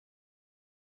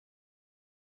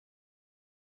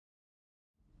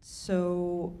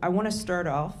So I want to start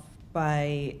off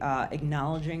by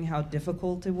acknowledging how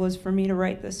difficult it was for me to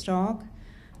write this talk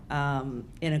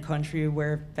in a country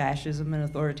where fascism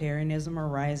and authoritarianism are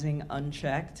rising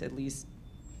unchecked, at least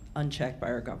unchecked by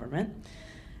our government.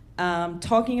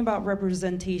 Talking about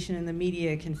representation in the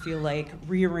media can feel like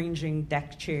rearranging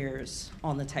deck chairs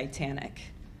on the Titanic.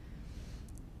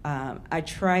 I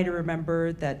try to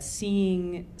remember that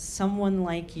seeing someone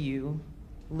like you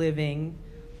living,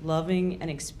 loving, and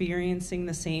experiencing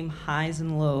the same highs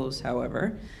and lows,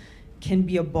 however, can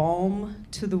be a balm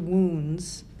to the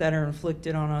wounds that are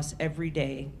inflicted on us every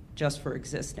day just for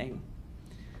existing.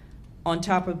 On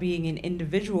top of being an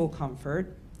individual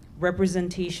comfort,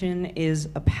 representation is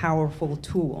a powerful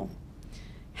tool.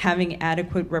 Having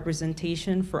adequate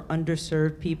representation for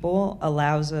underserved people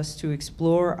allows us to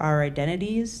explore our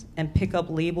identities and pick up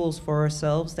labels for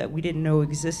ourselves that we didn't know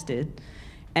existed,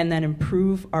 and then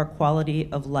improve our quality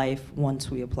of life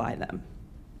once we apply them.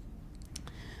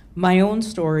 My own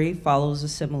story follows a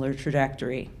similar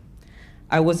trajectory.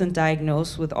 I wasn't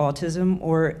diagnosed with autism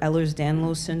or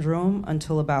Ehlers-Danlos syndrome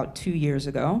until about 2 years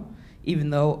ago, even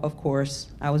though, of course,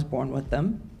 I was born with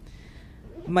them.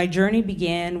 My journey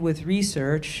began with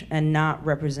research and not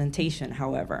representation,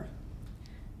 however.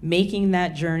 Making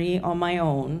that journey on my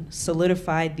own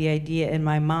solidified the idea in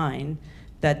my mind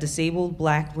that disabled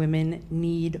Black women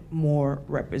need more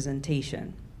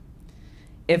representation.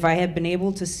 If I had been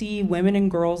able to see women and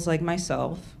girls like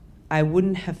myself, I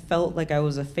wouldn't have felt like I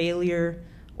was a failure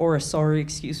or a sorry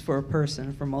excuse for a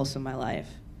person for most of my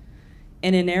life.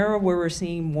 In an era where we're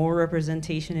seeing more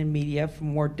representation in media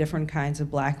from more different kinds of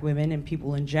Black women and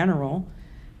people in general,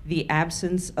 the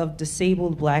absence of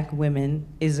disabled Black women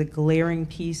is a glaring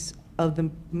piece of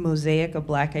the mosaic of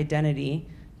Black identity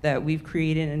that we've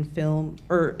created in film,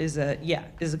 or is a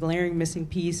glaring missing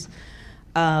piece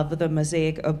of the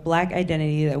mosaic of Black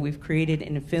identity that we've created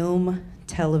in film,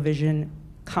 television,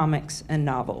 comics, and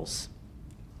novels.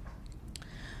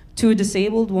 To a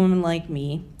disabled woman like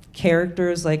me,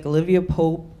 characters like Olivia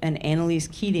Pope and Annalise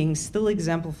Keating still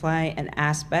exemplify an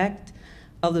aspect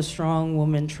of the strong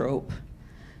woman trope.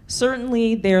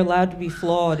 Certainly, they're allowed to be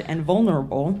flawed and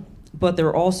vulnerable, but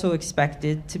they're also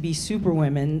expected to be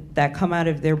superwomen that come out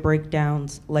of their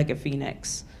breakdowns like a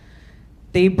phoenix.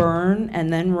 They burn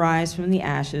and then rise from the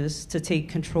ashes to take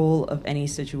control of any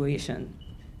situation.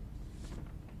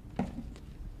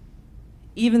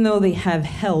 Even though they have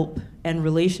help and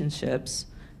relationships,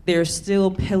 they are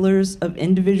still pillars of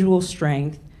individual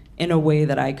strength in a way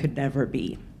that I could never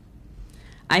be.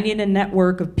 I need a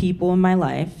network of people in my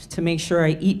life to make sure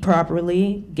I eat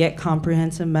properly, get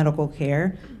comprehensive medical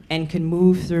care, and can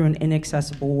move through an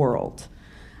inaccessible world.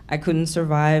 I couldn't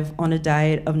survive on a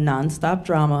diet of nonstop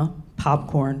drama,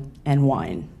 popcorn, and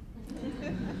wine.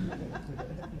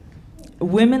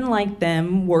 Women like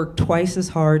them work twice as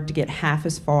hard to get half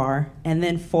as far and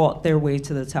then fought their way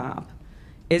to the top.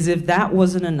 As if that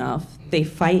wasn't enough, they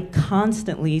fight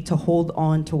constantly to hold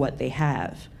on to what they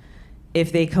have.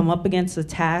 If they come up against a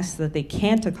task that they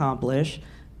can't accomplish,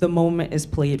 the moment is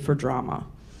played for drama.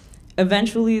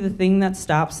 Eventually, the thing that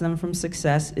stops them from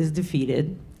success is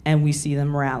defeated, and we see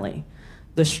them rally.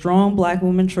 The strong Black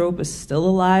woman trope is still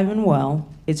alive and well,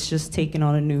 it's just taken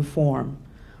on a new form.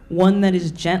 One that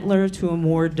is gentler to a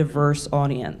more diverse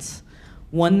audience.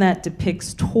 One that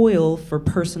depicts toil for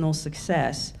personal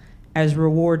success as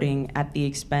rewarding at the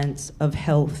expense of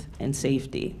health and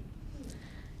safety.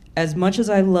 As much as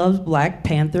I love Black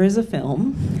Panther as a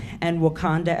film and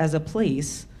Wakanda as a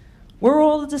place, we're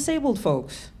all the disabled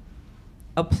folks.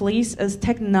 A place as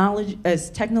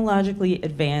technologically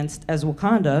advanced as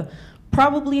Wakanda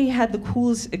probably had the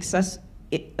coolest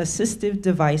assistive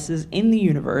devices in the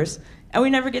universe, and we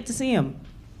never get to see them.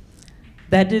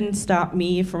 That didn't stop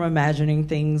me from imagining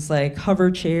things like hover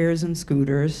chairs and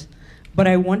scooters, but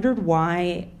I wondered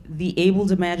why the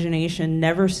abled imagination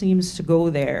never seems to go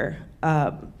there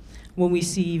when we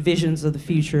see visions of the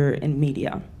future in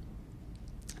media.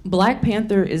 Black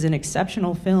Panther is an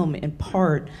exceptional film in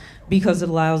part because it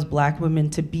allows Black women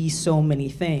to be so many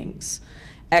things.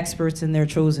 Experts in their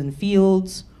chosen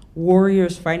fields,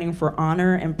 warriors fighting for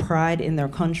honor and pride in their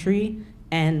country,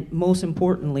 and most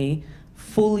importantly,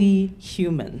 fully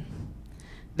human.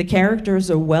 The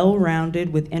characters are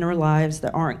well-rounded with inner lives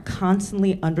that aren't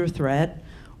constantly under threat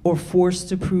or forced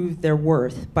to prove their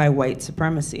worth by white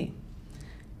supremacy.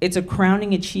 It's a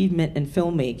crowning achievement in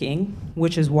filmmaking,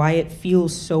 which is why it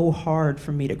feels so hard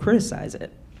for me to criticize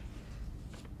it.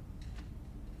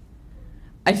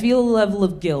 I feel a level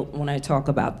of guilt when I talk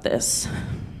about this.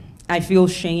 I feel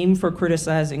shame for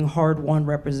criticizing hard-won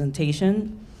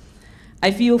representation.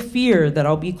 I feel fear that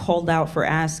I'll be called out for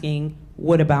asking,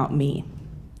 What about me?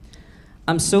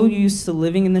 I'm so used to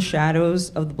living in the shadows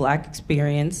of the Black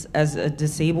experience as a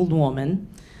disabled woman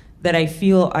that I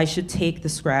feel I should take the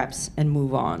scraps and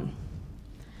move on.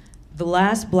 The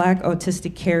last Black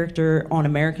autistic character on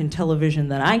American television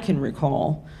that I can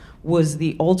recall was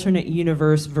the alternate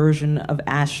universe version of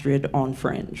Astrid on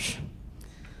Fringe.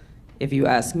 If you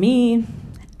ask me,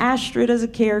 Astrid as a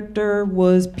character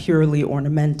was purely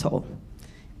ornamental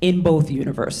in both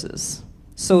universes.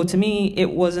 So to me, it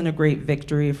wasn't a great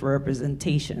victory for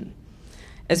representation,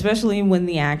 especially when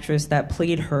the actress that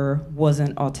played her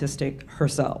wasn't autistic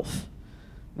herself,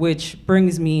 which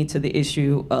brings me to the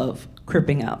issue of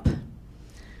cripping up.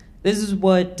 This is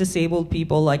what disabled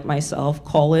people like myself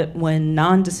call it when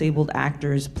non-disabled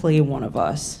actors play one of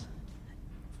us.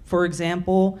 For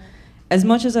example, as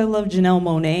much as I love Janelle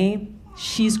Monáe,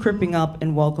 she's cripping up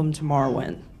in Welcome to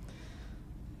Marwen.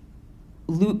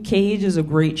 Luke Cage is a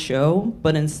great show,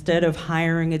 but instead of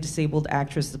hiring a disabled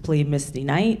actress to play Misty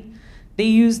Knight, they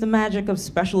use the magic of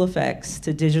special effects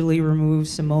to digitally remove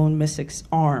Simone Missick's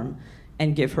arm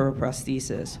and give her a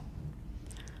prosthesis.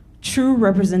 True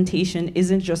representation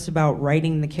isn't just about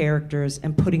writing the characters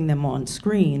and putting them on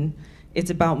screen,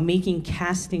 it's about making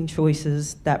casting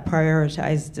choices that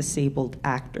prioritize disabled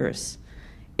actors.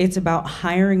 It's about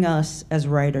hiring us as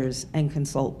writers and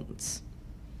consultants.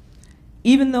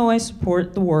 Even though I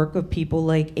support the work of people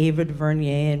like Ava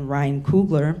DuVernay and Ryan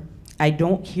Coogler, I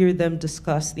don't hear them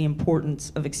discuss the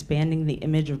importance of expanding the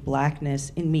image of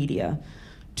Blackness in media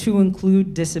to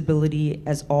include disability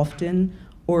as often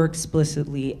or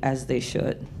explicitly as they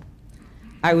should.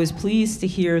 I was pleased to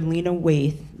hear Lena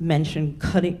Waithe mention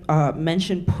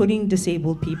putting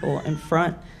disabled people in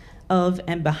front of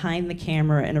and behind the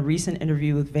camera in a recent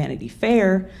interview with Vanity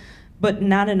Fair, but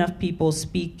not enough people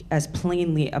speak as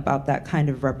plainly about that kind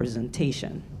of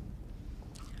representation.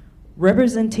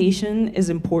 Representation is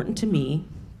important to me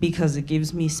because it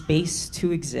gives me space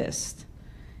to exist.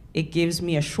 It gives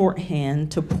me a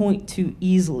shorthand to point to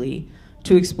easily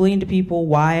to explain to people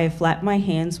why I flap my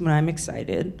hands when I'm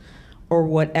excited or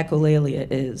what echolalia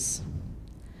is.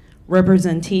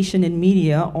 Representation in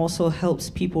media also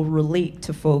helps people relate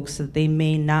to folks that they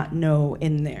may not know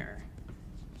in their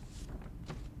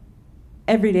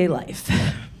everyday life.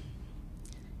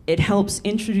 It helps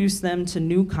introduce them to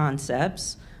new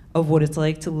concepts of what it's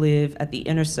like to live at the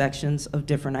intersections of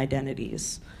different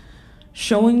identities.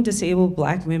 Showing disabled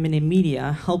Black women in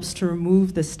media helps to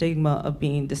remove the stigma of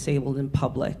being disabled in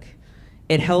public.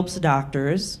 It helps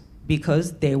doctors,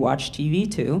 because they watch TV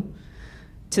too,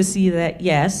 to see that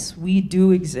yes, we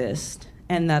do exist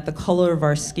and that the color of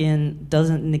our skin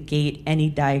doesn't negate any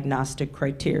diagnostic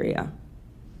criteria.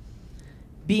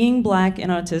 Being Black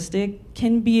and autistic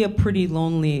can be a pretty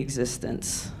lonely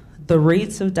existence. The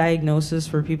rates of diagnosis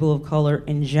for people of color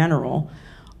in general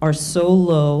are so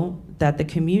low that the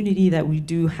community that we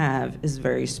do have is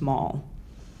very small.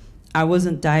 I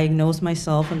wasn't diagnosed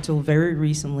myself until very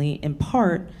recently, in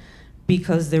part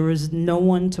because there was no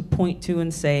one to point to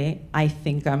and say, I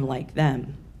think I'm like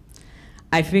them.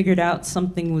 I figured out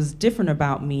something was different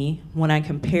about me when I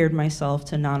compared myself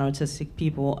to non-autistic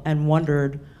people and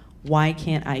wondered, why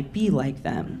can't I be like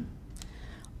them?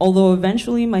 Although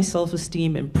eventually my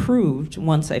self-esteem improved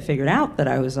once I figured out that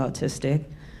I was autistic,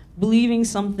 believing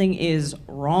something is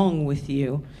wrong with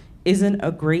you isn't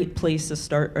a great place to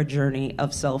start a journey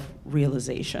of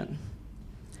self-realization.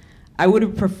 I would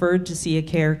have preferred to see a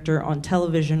character on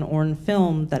television or in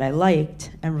film that I liked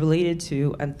and related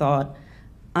to and thought,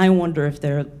 I wonder if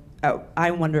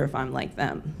I'm like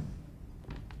them.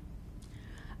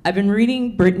 I've been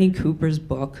reading Brittany Cooper's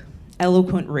book,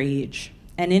 Eloquent Rage,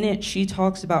 and in it she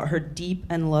talks about her deep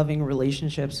and loving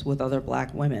relationships with other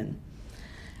Black women.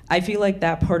 I feel like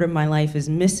that part of my life is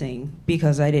missing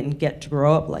because I didn't get to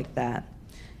grow up like that.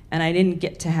 And I didn't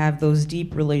get to have those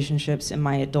deep relationships in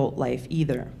my adult life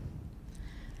either.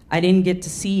 I didn't get to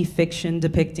see fiction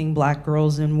depicting Black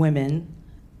girls and women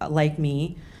like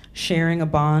me sharing a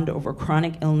bond over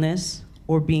chronic illness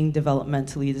or being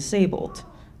developmentally disabled.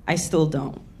 I still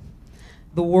don't.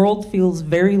 The world feels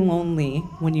very lonely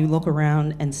when you look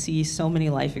around and see so many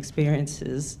life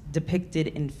experiences depicted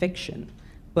in fiction,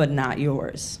 but not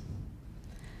yours.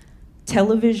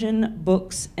 Television,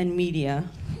 books, and media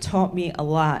taught me a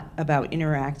lot about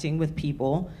interacting with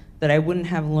people that I wouldn't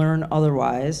have learned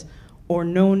otherwise or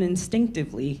known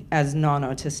instinctively as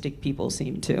non-autistic people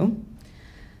seem to.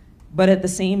 But at the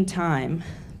same time,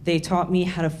 they taught me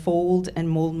how to fold and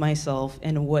mold myself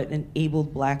into what an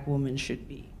abled Black woman should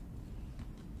be.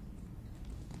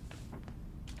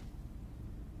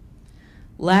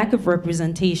 Lack of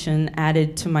representation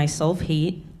added to my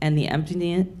self-hate and the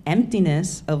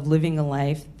emptiness of living a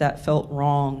life that felt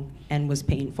wrong and was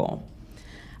painful.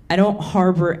 I don't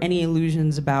harbor any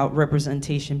illusions about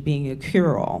representation being a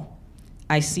cure-all.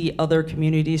 I see other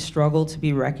communities struggle to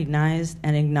be recognized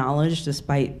and acknowledged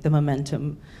despite the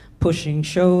momentum pushing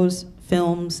shows,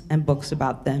 films, and books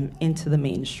about them into the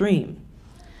mainstream.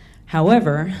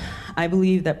 However, I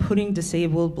believe that putting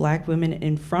disabled Black women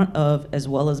in front of, as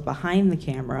well as behind the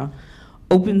camera,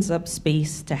 opens up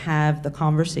space to have the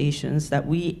conversations that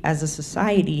we as a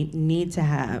society need to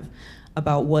have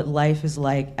about what life is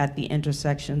like at the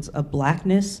intersections of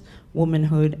Blackness,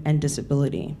 womanhood, and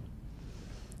disability.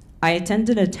 I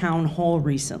attended a town hall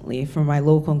recently for my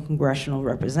local congressional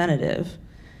representative.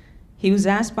 He was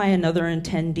asked by another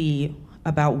attendee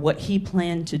about what he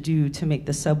planned to do to make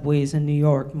the subways in New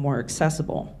York more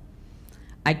accessible.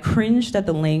 I cringed at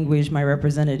the language my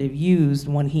representative used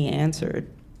when he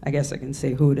answered. I guess I can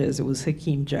say who it is. It was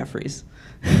Hakeem Jeffries.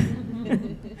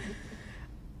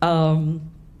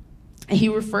 He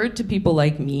referred to people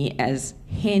like me as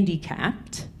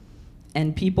handicapped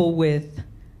and people with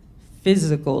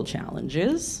physical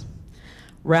challenges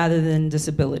rather than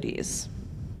disabilities.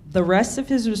 The rest of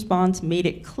his response made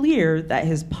it clear that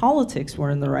his politics were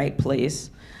in the right place,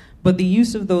 but the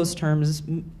use of those terms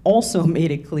also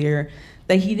made it clear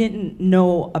that he didn't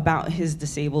know about his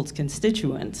disabled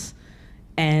constituents,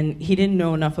 and he didn't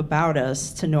know enough about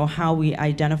us to know how we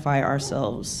identify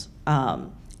ourselves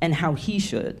and how he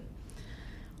should.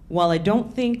 While I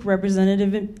don't think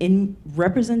representation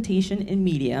in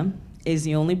media is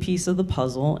the only piece of the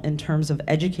puzzle in terms of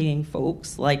educating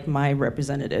folks like my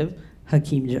representative,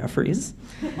 Hakeem Jeffries,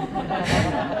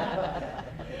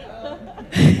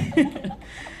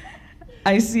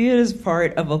 I see it as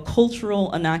part of a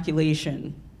cultural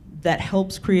inoculation that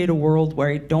helps create a world where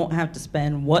I don't have to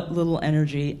spend what little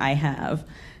energy I have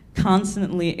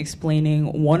constantly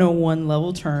explaining 101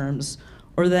 level terms,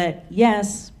 or that,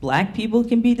 yes, Black people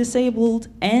can be disabled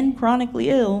and chronically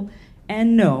ill,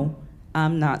 and no,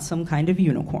 I'm not some kind of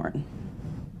unicorn.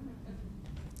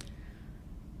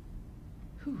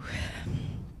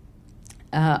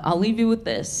 I'll leave you with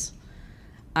this.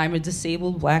 I'm a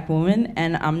disabled Black woman,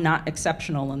 and I'm not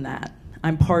exceptional in that.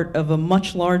 I'm part of a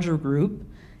much larger group,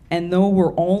 and though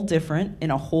we're all different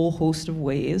in a whole host of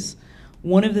ways,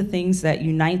 one of the things that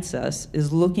unites us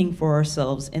is looking for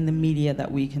ourselves in the media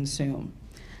that we consume.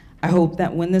 I hope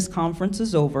that when this conference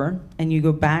is over and you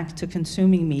go back to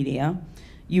consuming media,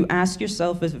 you ask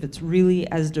yourself if it's really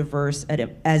as diverse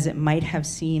as it might have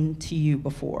seemed to you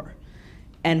before.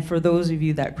 And for those of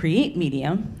you that create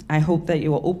media, I hope that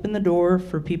you will open the door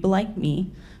for people like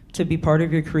me to be part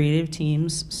of your creative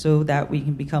teams so that we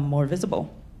can become more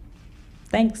visible.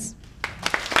 Thanks.